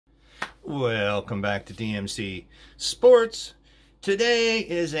Welcome back to DMC Sports. Today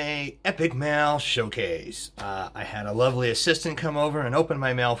is a epic mail showcase. I had a lovely assistant come over and open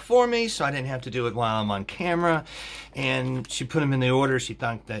my mail for me, so I didn't have to do it while I'm on camera. And she put them in the order. She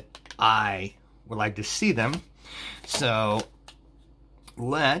thought that I would like to see them. So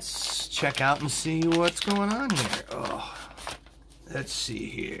let's check out and see what's going on here. Oh, let's see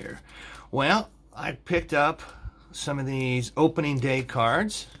here. Well, I picked up some of these opening day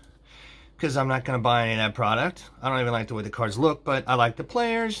cards because I'm not going to buy any of that product. I don't even like the way the cards look, but I like the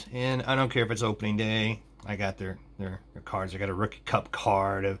players, and I don't care if it's opening day. I got their cards. I got a Rookie Cup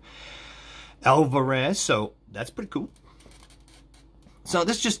card of Alvarez, so that's pretty cool. So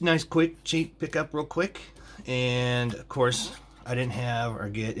this is just a nice, quick, cheap pickup real quick. And, of course, I didn't have or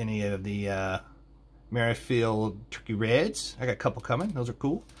get any of the Merrifield Turkey Reds. I got a couple coming. Those are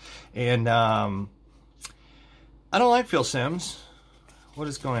cool. And I don't like Phil Simms. What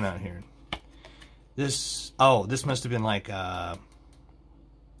is going on here? This must have been like a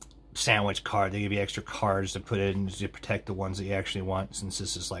sandwich card. They give you extra cards to put in to protect the ones that you actually want, since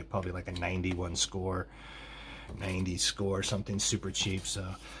this is like probably like a 91 score, 90 score, something super cheap. So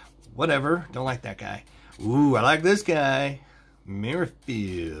whatever, don't like that guy. Ooh, I like this guy.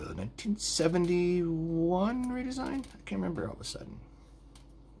 Merrifield, 1971 redesign? I can't remember all of a sudden.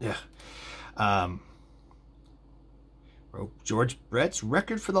 Yeah. George Brett's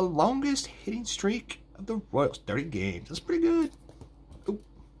record for the longest hitting streak of the Royals, 30 games. That's pretty good. Ooh.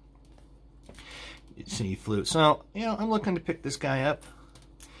 See, he flew. So, you know, I'm looking to pick this guy up.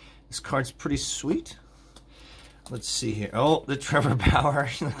 This card's pretty sweet. Let's see here. Oh, the Trevor Bauer.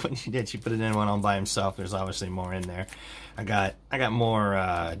 Look what she did. She put it in one on by himself. There's obviously more in there. I got more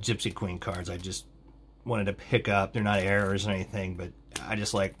Gypsy Queen cards. I just wanted to pick up. They're not errors or anything, but I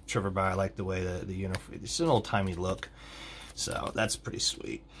just like Trevor Bauer. I like the way the uniform. It's an old-timey look. So that's pretty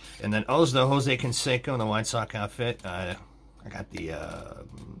sweet. And then there's the Jose Canseco in the White Sox outfit. I got the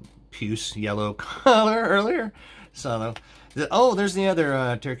puce yellow color earlier. So there's the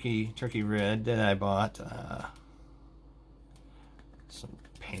other turkey red that I bought. Some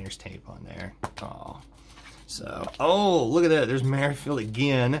painter's tape on there. So, look at that. There's Merrifield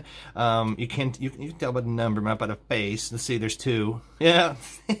again. You can tell by the number, not by the face. Let's see, there's two. Yeah.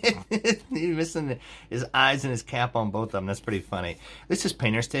 He's missing his eyes and his cap on both of them. That's pretty funny. This is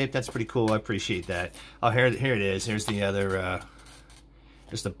painter's tape. That's pretty cool. I appreciate that. Oh, here it is. Here's the other,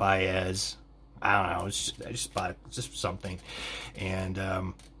 just the Baez. I don't know. I just bought it. Just something. And,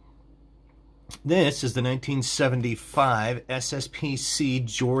 this is the 1975 SSPC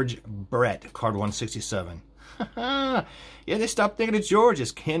George Brett, card 167. Yeah, they stopped thinking of George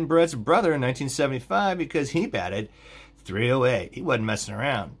as Ken Brett's brother in 1975 because he batted .308. He wasn't messing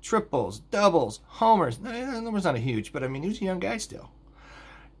around. Triples, doubles, homers. No, the number's not a huge, but I mean, he was a young guy still.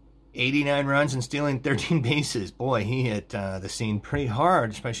 89 runs and stealing 13 bases. Boy, he hit the scene pretty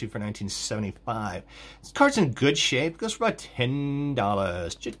hard, especially for 1975. This card's in good shape. It goes for about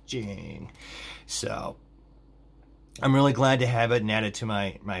 $10. Cha-ching. So, I'm really glad to have it and add it to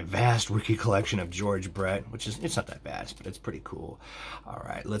my vast rookie collection of George Brett, which is, it's not that vast, but it's pretty cool. All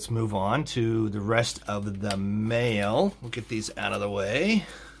right, let's move on to the rest of the mail. We'll get these out of the way.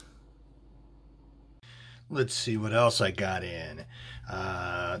 Let's see what else I got in.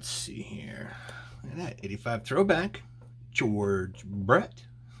 Let's see here. Look at that, 85 throwback, George Brett.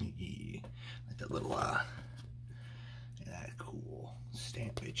 Yeah. Like that little, that cool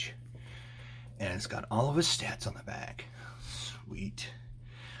stampage. And it's got all of his stats on the back. Sweet.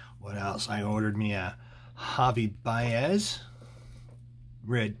 What else? I ordered me a Javi Baez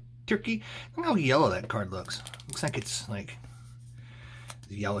red turkey. Look how yellow that card looks. Looks like it's like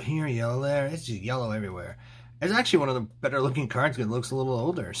yellow here, yellow there. It's just yellow everywhere. It's actually one of the better looking cards because it looks a little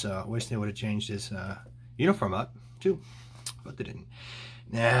older. So I wish they would have changed his uniform up too, but they didn't.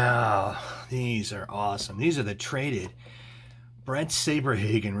 Now, these are awesome. These are the traded Brett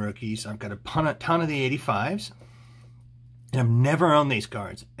Saberhagen rookies. I've got a ton of the 85s. And I've never owned these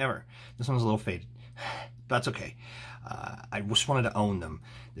cards, ever. This one's a little faded. That's okay. I just wanted to own them.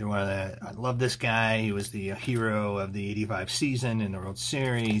 They're one of the, I love this guy. He was the hero of the 85 season in the World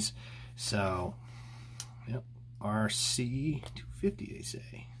Series. So, yep, RC 250, they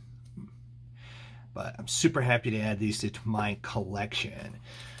say. But I'm super happy to add these to my collection.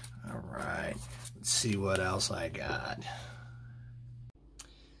 All right, let's see what else I got.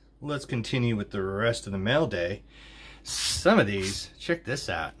 Let's continue with the rest of the mail day. Some of these, check this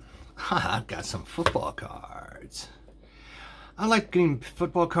out. I've got some football cards. I like getting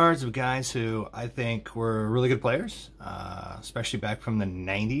football cards of guys who I think were really good players, especially back from the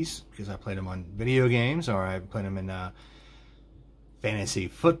 90s, because I played them on video games, or I played them in Fantasy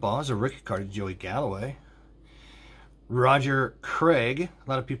Football is a rookie card of Joey Galloway. Roger Craig. A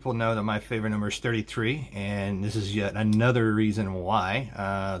lot of people know that my favorite number is 33, and this is yet another reason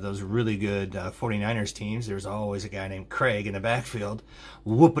why. Those really good 49ers teams, there's always a guy named Craig in the backfield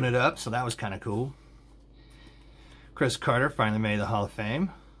whooping it up, so that was kind of cool. Chris Carter finally made the Hall of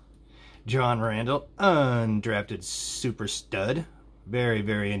Fame. John Randall, undrafted super stud. Very,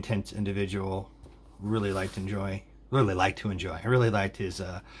 very intense individual. Really liked to enjoy. I really liked his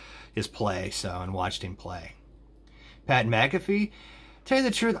play, and watched him play. Pat McAfee, tell you the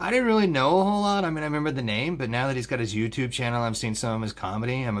truth, I didn't really know a whole lot. I mean, I remember the name, but now that he's got his YouTube channel, I've seen some of his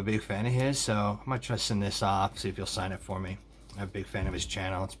comedy. I'm a big fan of his, so I might try to send this off, see if he'll sign it for me. I'm a big fan of his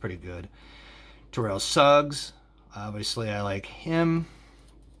channel. It's pretty good. Terrell Suggs, obviously I like him.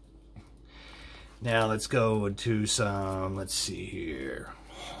 Now let's go to some, let's see here.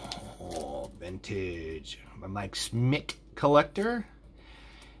 Oh, vintage. My Mike Schimidt collector.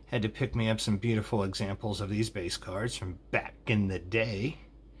 Had to pick me up some beautiful examples of these base cards from back in the day.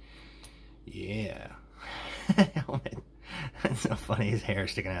 Yeah. Helmet. That's so funny, his hair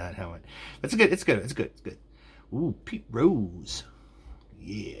sticking out of that helmet. That's good, it's good, it's good, it's good. Ooh, Pete Rose.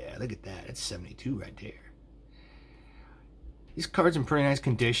 Yeah, look at that. That's 72 right there. These cards in pretty nice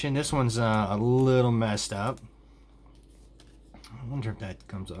condition. This one's a little messed up. I wonder if that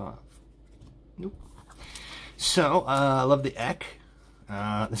comes off. Nope. So, I love the Eck.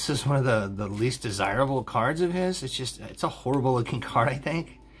 This is one of the least desirable cards of his. It's a horrible looking card, I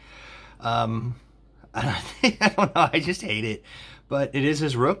think. I don't know, I just hate it. But it is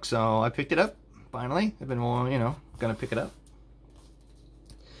his rook, so I picked it up, finally. I've been, gonna pick it up.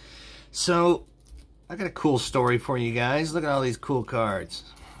 So, I got a cool story for you guys. Look at all these cool cards.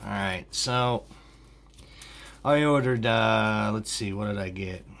 Alright, so I ordered, let's see, what did I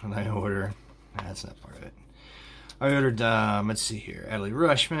get? What did I order? That's not part of it. I ordered, let's see here, Adley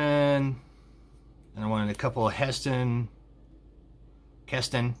Rushman, and I wanted a couple of Keston,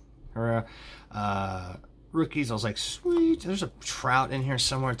 rookies. I was like, sweet. There's a Trout in here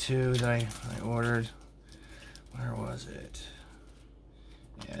somewhere too that I ordered. Where was it?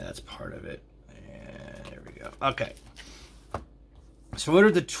 Yeah, that's part of it. And there we go. Okay. So I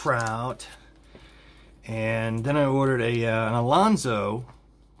ordered the Trout, and then I ordered an Alonso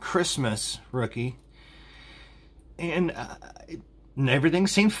Christmas rookie. And everything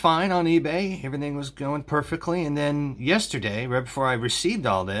seemed fine on eBay. Everything was going perfectly. And then yesterday, right before I received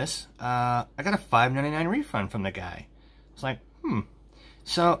all this, I got a $5.99 refund from the guy. I was like,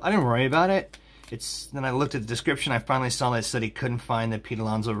 So I didn't worry about it. Then I looked at the description. I finally saw that it said he couldn't find the Pete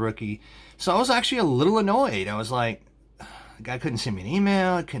Alonso rookie. So I was actually a little annoyed. I was like, the guy couldn't send me an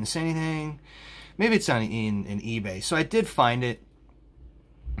email. I couldn't say anything. Maybe it's on in eBay. So I did find it.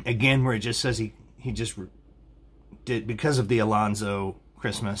 Again, where it just says he just did, because of the Alonso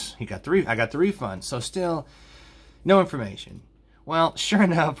Christmas, I got the refund. So still no information. Well, sure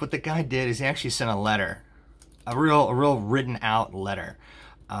enough, what the guy did is he actually sent a letter, a real written out letter.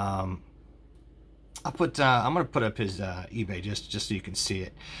 I'm gonna put up his eBay just so you can see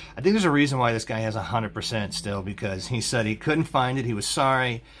it. I think there's a reason why this guy has 100% still, because he said he couldn't find it. He was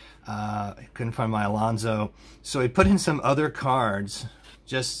sorry. He couldn't find my Alonso, so he put in some other cards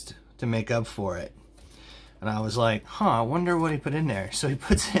just to make up for it. And I was like, I wonder what he put in there. So he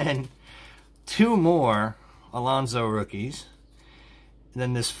puts in 2 more Alonso rookies. And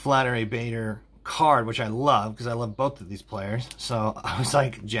then this Flattery Bader card, which I love, because I love both of these players. So I was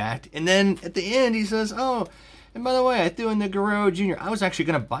like, jacked. And then at the end, he says, oh, and by the way, I threw in the Guerrero Jr. I was actually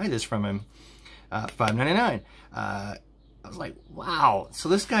going to buy this from him, $5.99. I was like, wow. So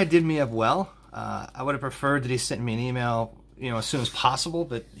this guy did me up well. I would have preferred that he sent me an email, as soon as possible,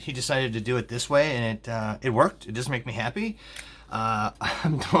 but he decided to do it this way, and it worked. It just makes me happy.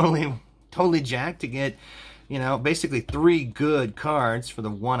 I'm totally jacked to get, basically 3 good cards for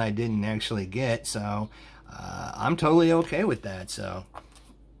the one I didn't actually get. So I'm totally okay with that. So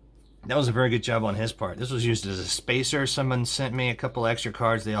that was a very good job on his part. This was used as a spacer. Someone sent me a couple extra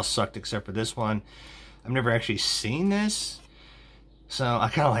cards. They all sucked except for this one. I've never actually seen this. So I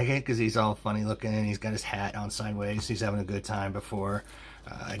kind of like it because he's all funny looking, and he's got his hat on sideways. He's having a good time before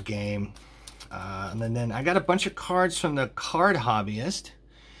a game. And then I got a bunch of cards from the Card Hobbyist.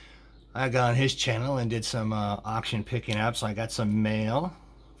 I got on his channel and did some auction picking up, so I got some mail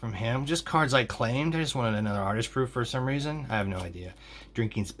from him. Just cards I claimed. I just wanted another artist proof for some reason. I have no idea.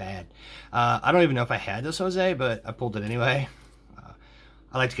 Drinking's bad. I don't even know if I had this Jose, but I pulled it anyway.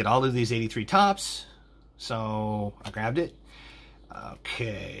 I like to get all of these 83 tops, so I grabbed it.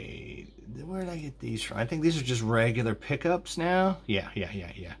 Okay, where did I get these from? I think these are just regular pickups now. Yeah.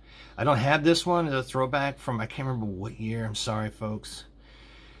 I don't have this one. It's a throwback from, I can't remember what year. I'm sorry, folks.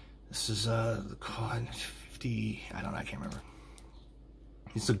 This is the 50, I don't know, I can't remember.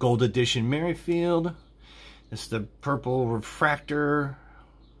 It's the gold edition Merrifield. It's the purple refractor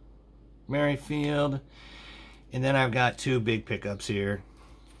Merrifield. And then I've got two big pickups here.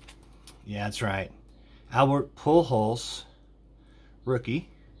 Yeah, that's right. Albert Pujols, rookie.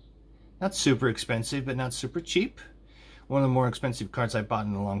 Not super expensive, but not super cheap. One of the more expensive cards I've bought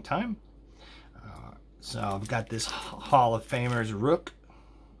in a long time. So I've got this Hall of Famers Rook.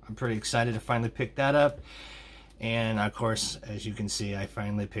 I'm pretty excited to finally pick that up. And of course, as you can see, I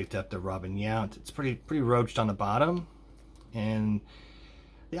finally picked up the Robin Yount. It's pretty roached on the bottom. And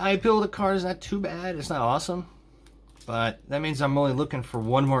the eye appeal of the card is not too bad. It's not awesome. But that means I'm only looking for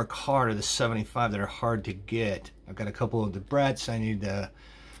one more card of the 75 that are hard to get. I've got a couple of the Bretts. I need the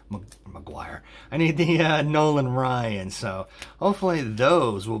McGuire. I need the Nolan Ryan. So hopefully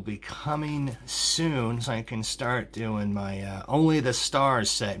those will be coming soon, so I can start doing my Only the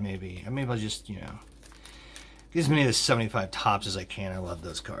Stars set maybe. Or maybe I'll just, you know, get as many of the 75 tops as I can. I love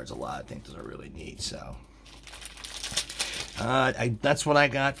those cards a lot. I think those are really neat. So that's what I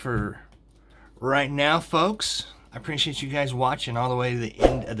got for right now, folks. I appreciate you guys watching all the way to the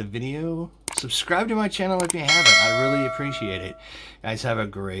end of the video. Subscribe to my channel if you haven't. I really appreciate it. Guys, have a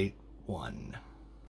great one.